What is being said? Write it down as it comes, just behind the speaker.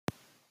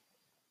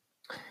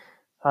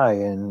Hi,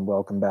 and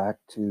welcome back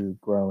to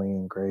Growing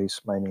in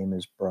Grace. My name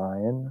is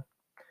Brian,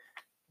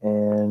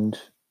 and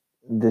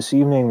this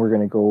evening we're going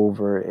to go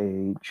over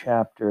a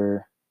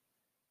chapter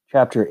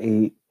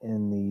 8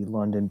 in the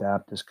London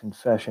Baptist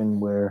Confession,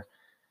 where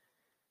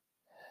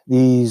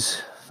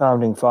these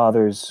founding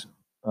fathers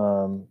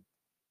um,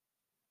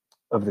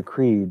 of the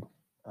Creed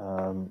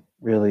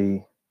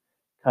really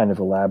kind of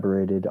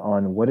elaborated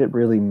on what it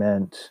really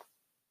meant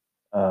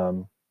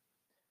um,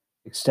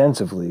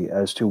 extensively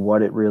as to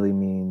what it really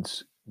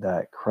means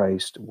that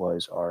Christ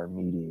was our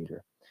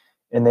mediator.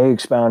 And they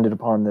expounded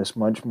upon this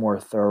much more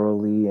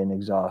thoroughly and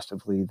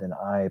exhaustively than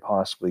I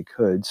possibly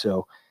could.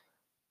 So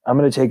I'm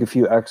going to take a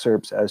few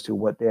excerpts as to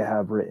what they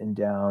have written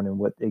down and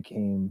what they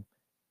came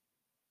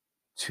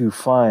to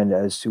find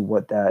as to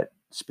what that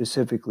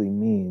specifically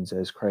means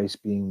as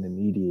Christ being the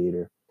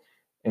mediator.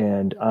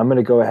 And I'm going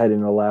to go ahead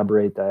and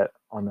elaborate that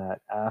on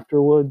that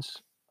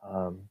afterwards.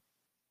 Um,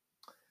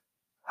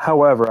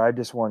 However, I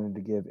just wanted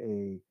to give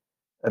a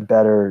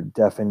better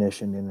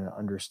definition and an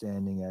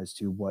understanding as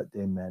to what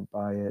they meant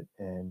by it.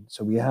 And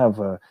so we have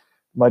a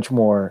much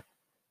more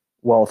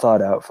well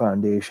thought out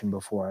foundation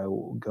before I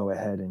will go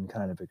ahead and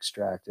kind of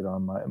extract it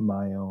on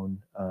my own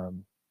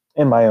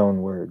in my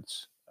own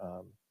words.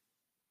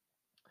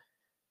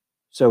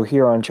 So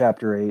here on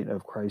chapter 8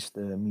 of Christ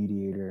the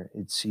Mediator,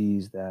 it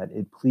sees that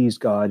it pleased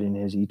God in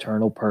his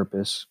eternal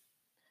purpose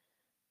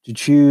to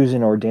choose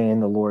and ordain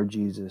the Lord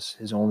Jesus,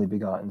 his only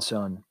begotten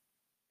Son,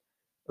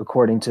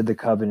 according to the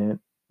covenant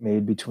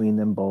made between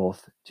them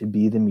both, to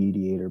be the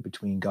mediator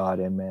between God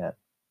and man.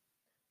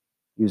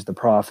 He is the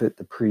prophet,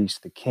 the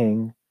priest, the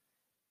king,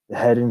 the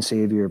head and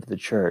savior of the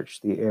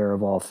church, the heir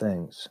of all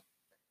things,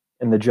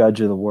 and the judge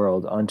of the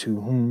world,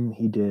 unto whom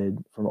he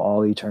did from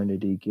all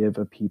eternity give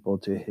a people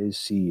to his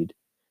seed,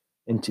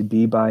 and to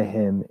be by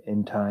him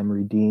in time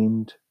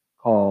redeemed,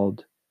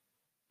 called,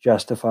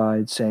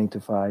 justified,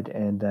 sanctified,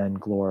 and then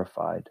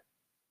glorified.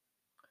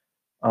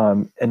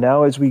 And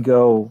now, as we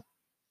go,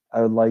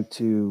 I would like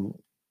to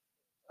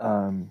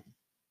um,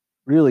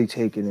 really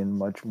take it in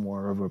much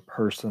more of a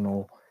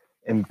personal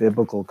and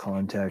biblical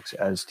context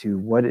as to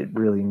what it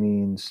really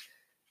means,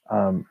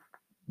 um,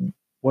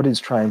 what it's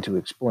trying to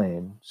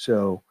explain.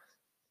 So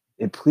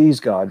it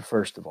pleased God,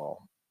 first of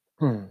all.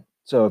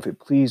 So if it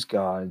pleased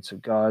God, so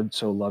God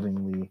so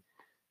lovingly,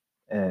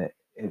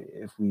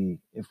 if we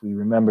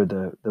remember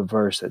the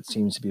verse that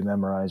seems to be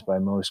memorized by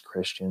most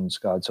Christians,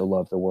 God so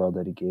loved the world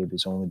that he gave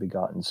his only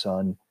begotten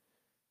Son,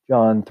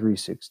 John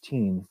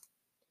 3:16,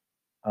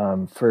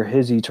 for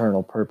his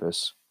eternal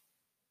purpose,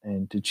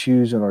 and to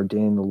choose and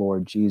ordain the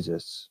Lord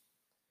Jesus.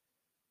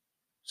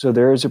 So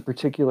there is a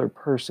particular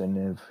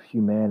person of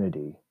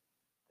humanity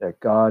that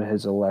God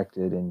has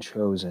elected and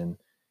chosen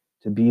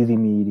to be the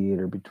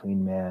mediator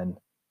between man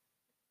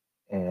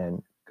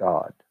and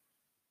God.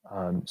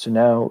 So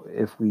now,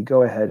 if we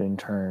go ahead and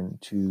turn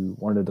to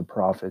one of the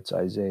prophets,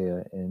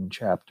 Isaiah, in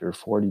chapter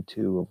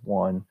 42 of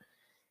 1,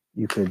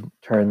 you could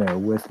turn there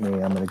with me.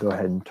 I'm going to go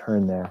ahead and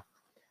turn there.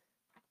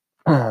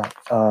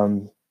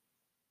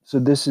 So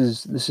this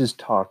is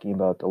talking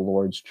about the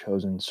Lord's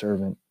chosen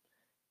servant.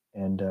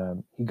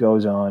 And he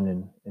goes on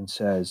and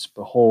says,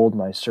 "Behold,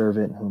 my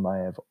servant whom I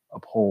have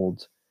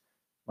uphold,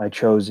 my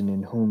chosen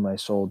in whom my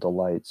soul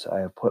delights. I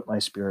have put my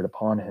spirit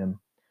upon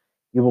him.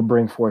 He will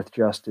bring forth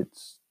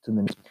justice to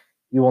the nations.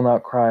 He will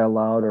not cry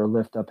aloud or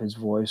lift up his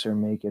voice or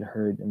make it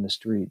heard in the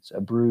streets.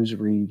 A bruised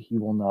reed he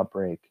will not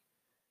break,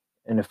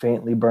 and a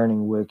faintly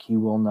burning wick he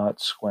will not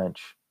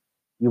squench.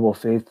 He will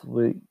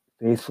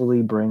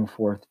faithfully bring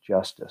forth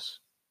justice."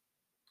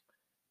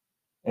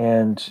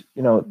 And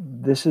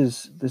this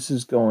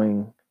is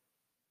going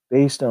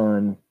based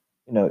on,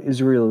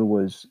 Israel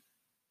was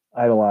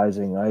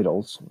idolizing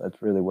idols.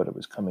 That's really what it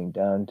was coming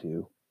down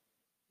to.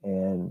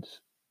 And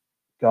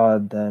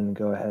God then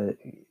go ahead.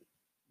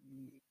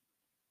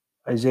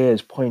 Isaiah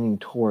is pointing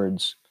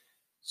towards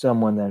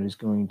someone that is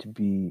going to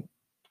be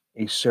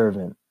a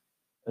servant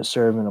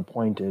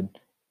appointed.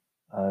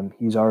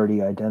 He's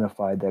already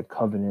identified that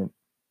covenant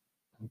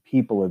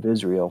people of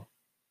Israel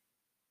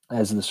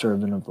as the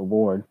servant of the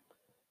Lord.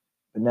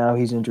 But now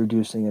he's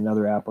introducing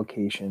another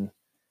application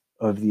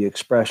of the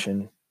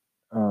expression.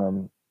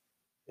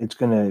 It's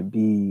going to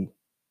be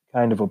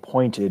kind of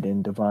appointed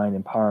in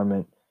divine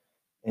empowerment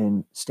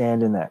and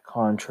stand in that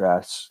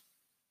contrast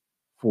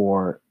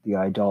for the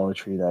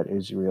idolatry that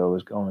Israel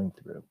was going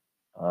through.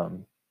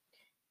 Um,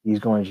 he's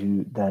going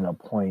to then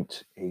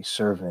appoint a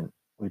servant,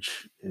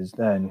 which is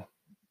then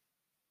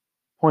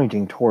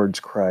pointing towards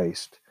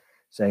Christ,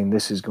 saying,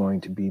 "This is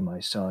going to be my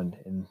son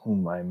in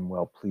whom I'm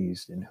well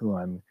pleased, and who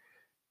I'm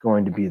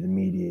going to be the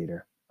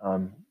mediator."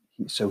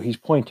 So he's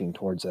pointing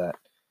towards that.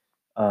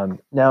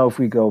 Now, if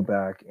we go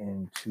back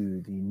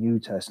into the New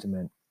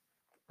Testament,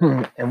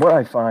 and what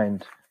I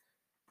find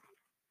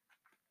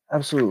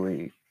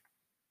absolutely,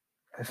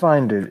 I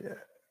find it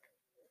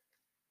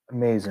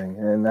amazing,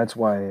 and that's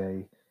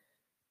why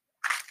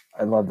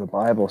I love the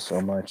Bible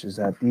so much, is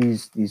that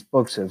these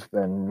books have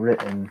been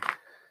written,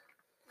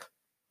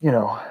 you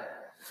know,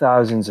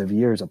 thousands of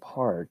years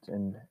apart,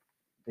 and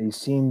they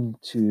seem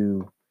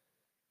to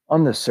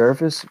on the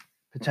surface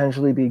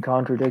potentially be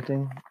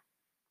contradicting,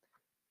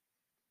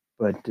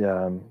 but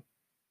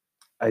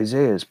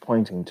Isaiah is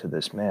pointing to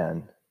this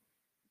man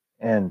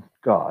and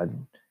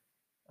God,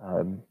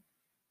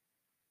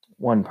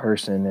 one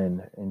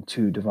person and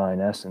two divine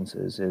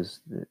essences,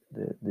 is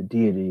the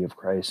deity of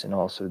Christ and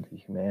also the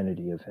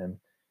humanity of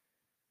him.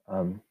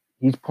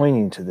 He's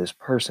pointing to this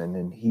person,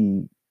 and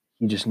he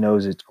just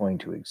knows it's going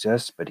to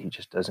exist, but he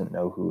just doesn't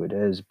know who it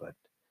is. But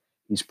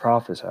he's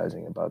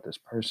prophesizing about this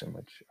person,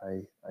 which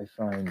I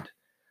find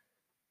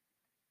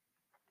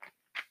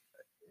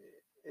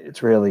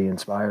it's really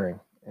inspiring.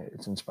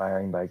 It's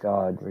inspiring by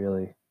God,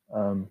 really.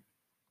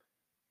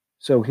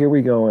 So here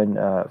we go in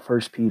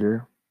 1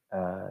 Peter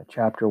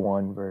chapter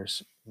 1,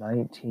 verse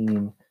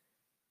 19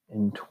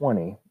 and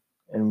 20.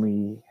 And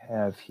we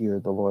have here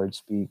the Lord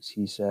speaks.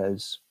 He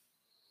says,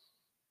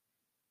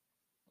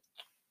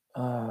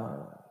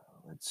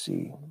 let's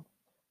see,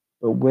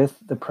 but with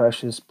the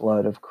precious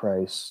blood of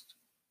Christ,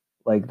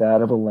 like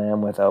that of a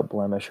lamb without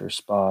blemish or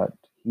spot,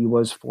 he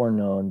was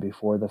foreknown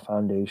before the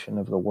foundation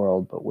of the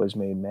world, but was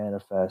made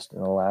manifest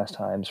in the last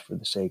times for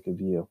the sake of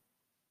you.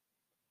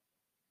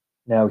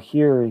 Now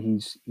here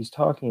he's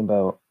talking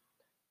about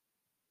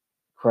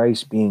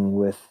Christ being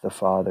with the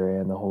Father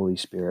and the Holy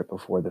Spirit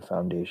before the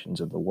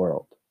foundations of the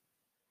world.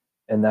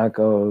 And that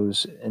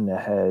goes in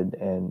ahead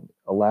and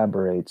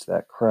elaborates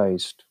that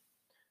Christ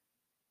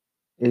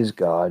is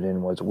God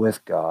and was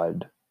with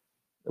God.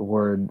 The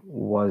Word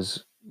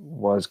was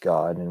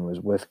God and was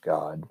with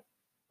God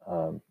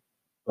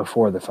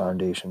before the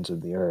foundations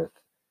of the earth.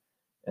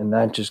 And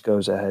that just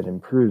goes ahead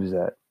and proves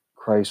that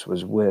Christ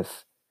was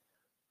with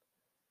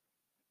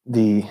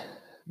the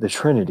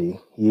Trinity.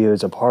 He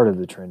is a part of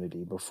the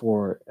Trinity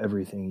before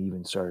everything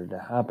even started to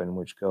happen,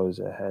 which goes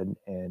ahead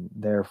and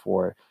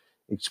therefore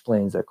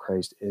explains that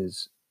Christ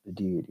is the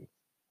deity.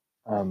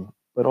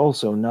 But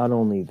also, not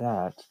only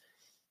that,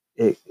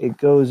 it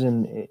goes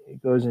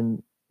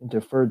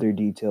into further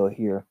detail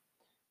here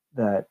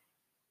that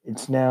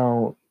it's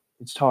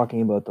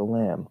talking about the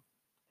Lamb,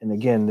 and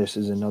again, this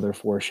is another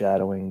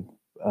foreshadowing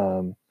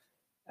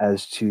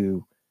as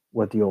to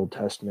what the Old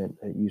Testament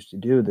used to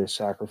do. The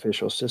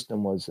sacrificial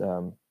system was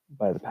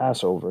by the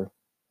Passover.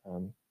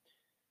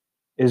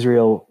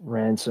 Israel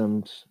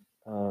ransomed,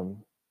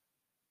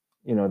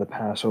 the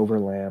Passover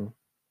lamb.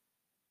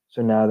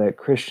 So now that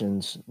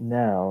Christians,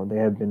 they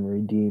have been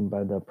redeemed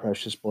by the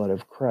precious blood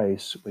of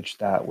Christ, which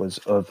that was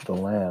of the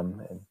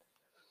Lamb, and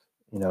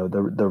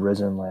the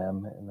risen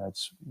Lamb, and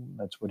that's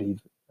what he's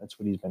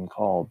been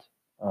called.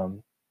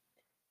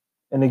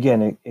 And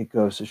again, it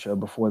goes to show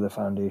before the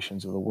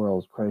foundations of the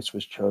world, Christ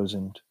was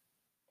chosen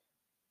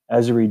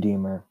as a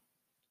redeemer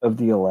of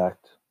the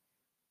elect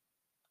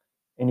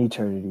in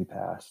eternity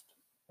past,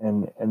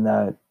 and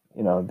that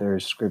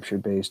there's scripture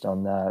based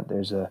on that.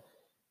 There's a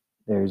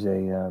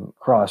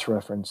cross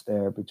reference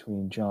there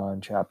between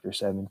John chapter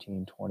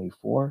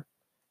 17:24.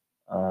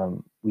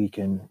 We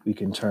can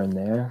turn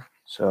there.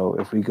 So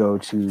if we go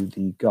to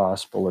the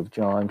Gospel of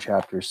John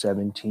chapter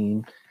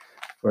 17,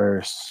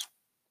 verse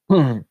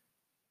 24.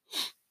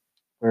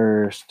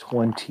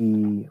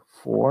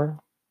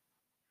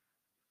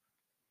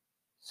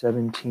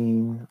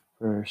 17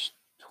 verse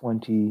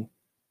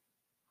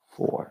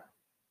 24.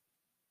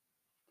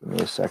 Give me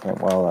a second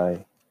while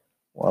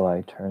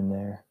I turn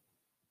there.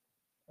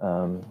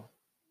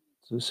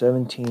 So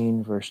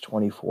 17 verse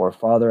 24.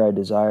 Father, I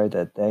desire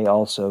that they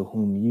also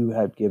whom you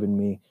have given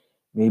me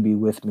may be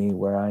with me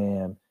where I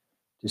am,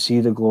 to see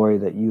the glory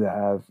that you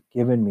have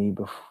given me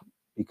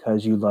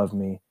because you love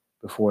me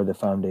before the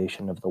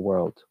foundation of the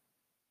world.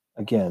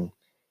 Again,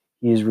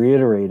 he is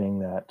reiterating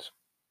that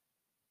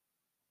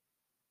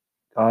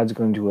God's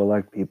going to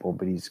elect people,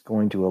 but he's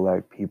going to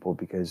elect people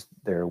because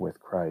they're with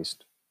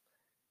Christ.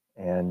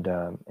 And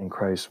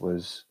Christ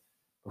was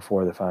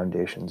before the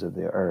foundations of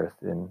the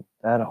earth. And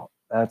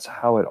that's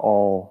how it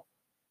all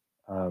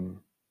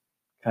kind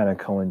of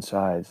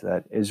coincides,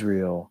 that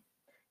Israel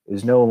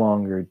is no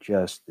longer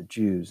just the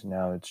Jews.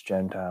 Now it's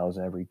Gentiles,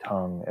 every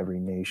tongue, every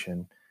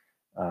nation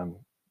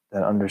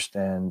that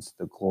understands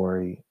the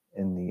glory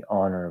and the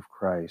honor of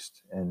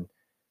Christ and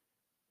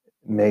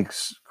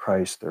makes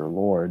Christ their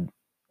Lord.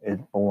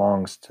 It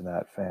belongs to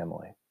that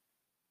family.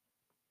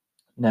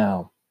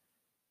 Now,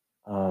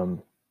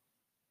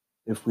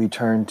 if we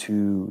turn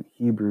to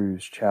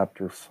Hebrews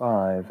chapter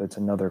 5, it's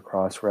another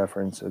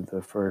cross-reference of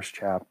the first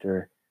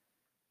chapter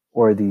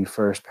or the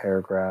first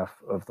paragraph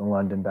of the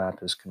London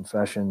Baptist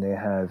Confession. They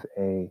have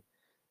a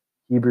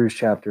Hebrews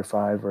chapter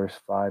 5, verse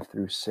 5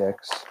 through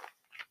 6.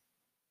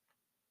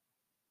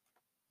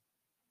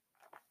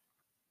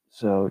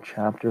 So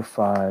chapter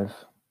 5,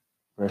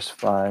 verse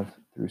 5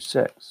 through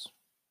 6.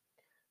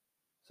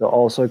 So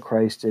also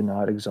Christ did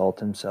not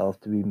exalt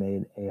himself to be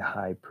made a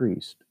high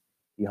priest.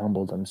 He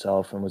humbled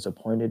himself and was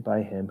appointed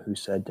by him who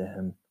said to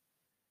him,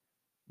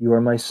 "You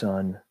are my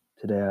son,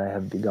 today I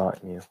have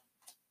begotten you."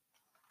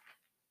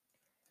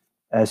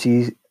 As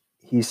he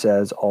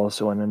says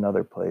also in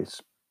another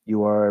place,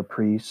 "You are a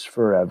priest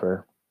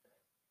forever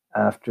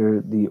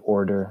after the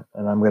order,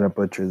 and I'm going to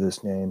butcher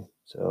this name,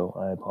 so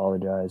I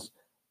apologize,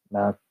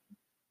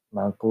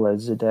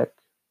 Melchizedek.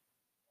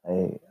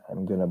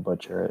 I'm going to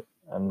butcher it.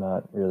 I'm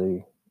not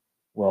really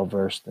well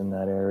versed in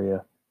that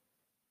area.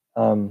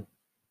 But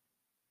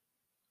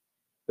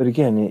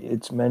again,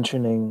 it's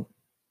mentioning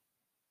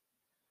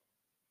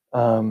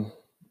that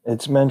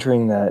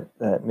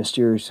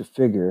mysterious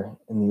figure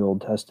in the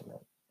Old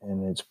Testament,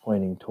 and it's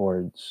pointing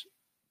towards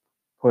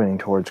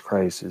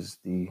Christ as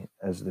the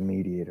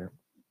mediator.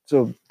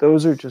 So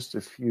those are just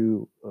a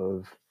few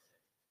of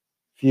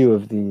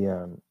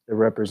the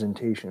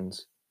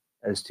representations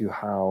as to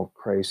how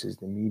Christ is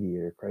the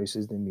mediator. Christ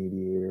is the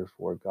mediator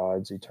for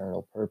God's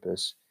eternal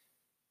purpose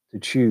to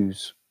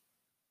choose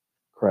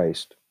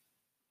Christ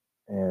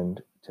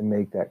and to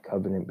make that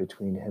covenant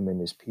between him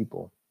and his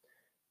people.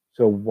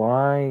 So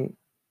why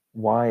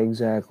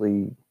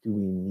exactly do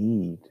we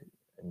need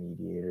a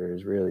mediator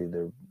is really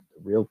the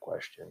real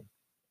question.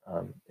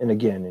 And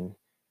again,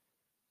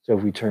 so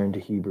if we turn to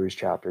Hebrews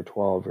chapter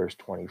 12, verse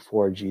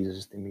 24,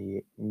 Jesus,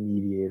 the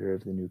mediator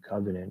of the new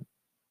covenant,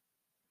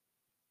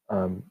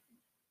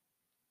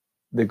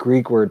 the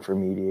Greek word for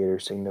mediator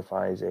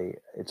signifies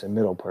it's a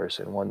middle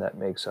person, one that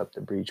makes up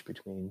the breach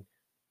between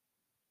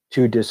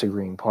two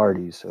disagreeing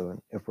parties.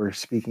 So if we're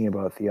speaking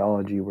about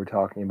theology, we're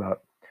talking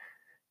about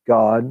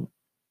God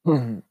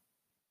and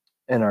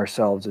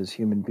ourselves as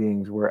human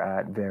beings. We're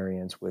at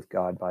variance with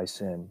God by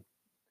sin.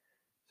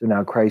 So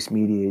now Christ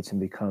mediates and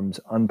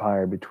becomes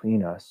umpire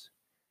between us,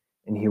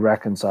 and he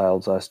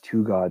reconciles us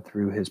to God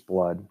through his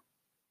blood.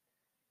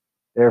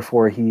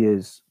 Therefore, he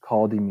is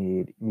called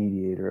the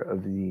mediator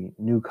of the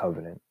new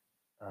covenant.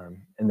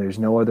 And there's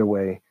no other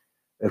way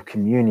of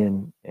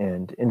communion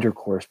and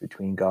intercourse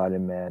between God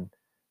and man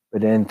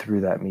but in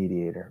through that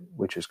mediator,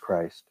 which is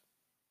Christ.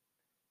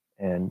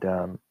 And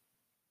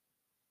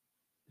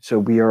so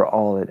we are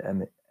all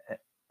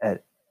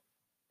at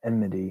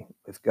enmity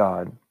with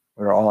God.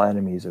 We're all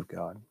enemies of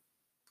God.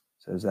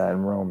 It says that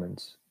in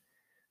Romans.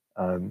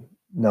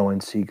 No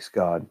one seeks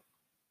God,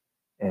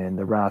 and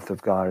the wrath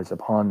of God is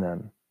upon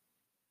them.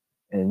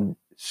 And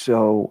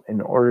so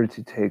in order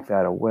to take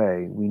that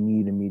away, we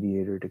need a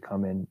mediator to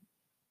come in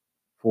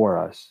for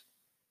us,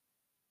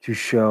 to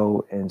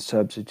show and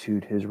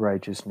substitute his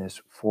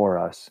righteousness for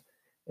us,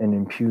 and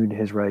impute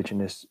his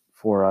righteousness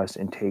for us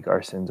and take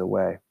our sins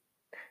away.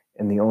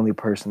 And the only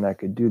person that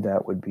could do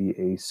that would be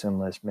a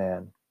sinless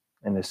man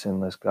and a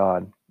sinless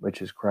God,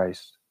 which is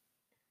Christ.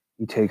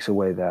 He takes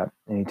away that,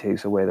 and he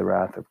takes away the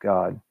wrath of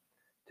God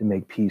to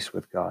make peace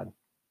with God.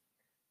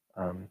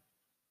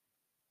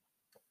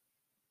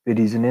 But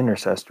he's an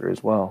intercessor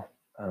as well.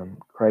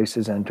 Christ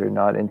has entered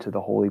not into the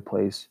holy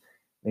place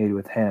made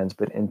with hands,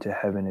 but into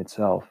heaven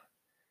itself,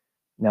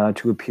 now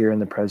to appear in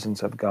the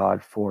presence of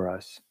God for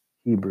us.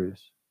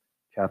 Hebrews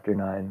chapter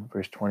 9,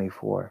 verse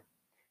 24.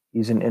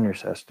 He's an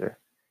intercessor.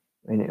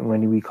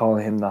 When we call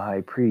him the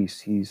high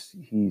priest, he's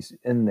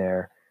in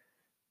there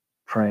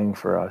praying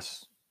for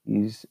us.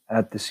 He's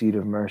at the seat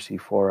of mercy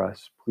for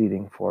us,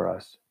 pleading for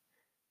us,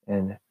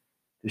 and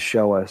to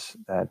show us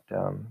that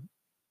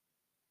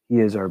he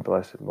is our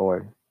blessed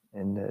Lord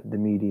and the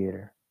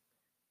mediator,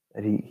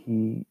 that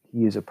he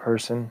is a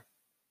person,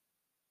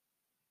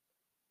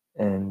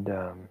 and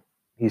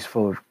he's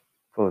full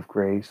of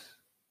grace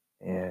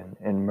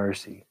and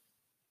mercy.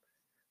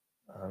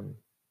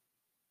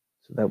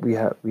 So that we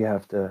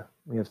have to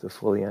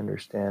fully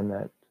understand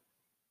that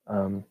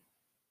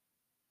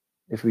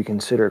if we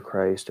consider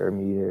Christ our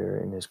mediator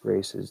and his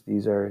graces,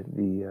 these are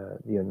the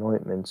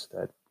anointments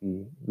that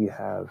we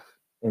have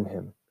in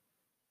him.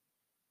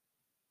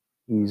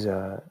 He's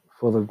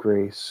full of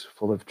grace,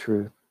 full of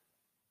truth.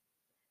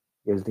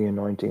 He has the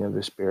anointing of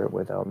the Spirit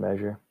without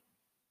measure.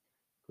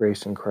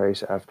 Grace in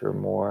Christ after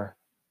more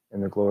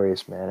in the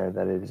glorious manner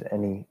that it is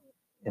in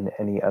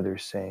any other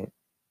saint.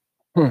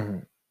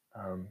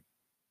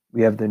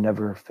 We have the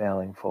never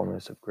failing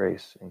fullness of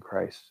grace in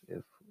Christ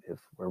if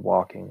we're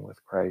walking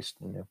with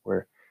Christ, and if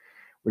we're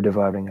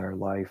devoting our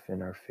life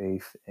and our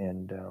faith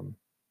and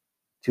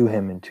to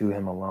him and to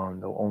him alone,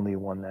 the only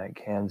one that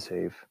can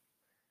save.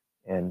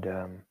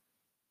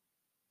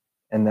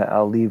 And that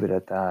I'll leave it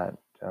at that.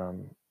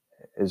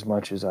 As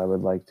much as I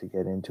would like to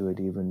get into it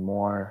even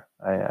more,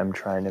 I'm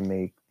trying to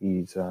make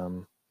these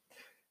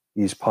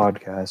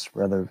podcasts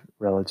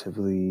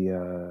relatively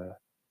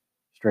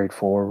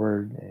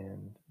straightforward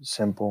and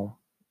simple.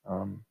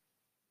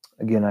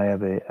 Again, I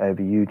have a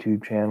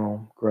YouTube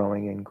channel,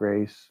 Growing in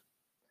Grace.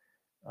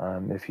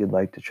 If you'd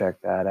like to check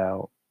that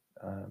out,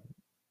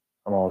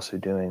 I'm also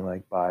doing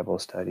like Bible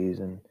studies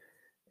and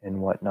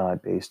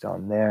whatnot based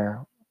on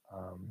there.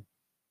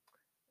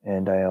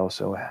 And I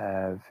also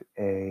have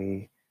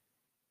a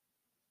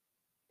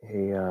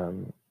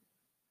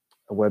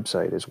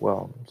website as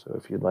well. So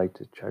if you'd like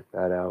to check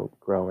that out,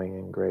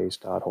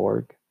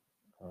 growingingrace.org,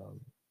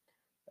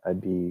 I'd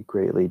be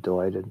greatly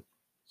delighted.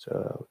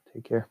 So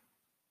take care,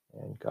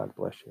 and God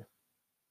bless you.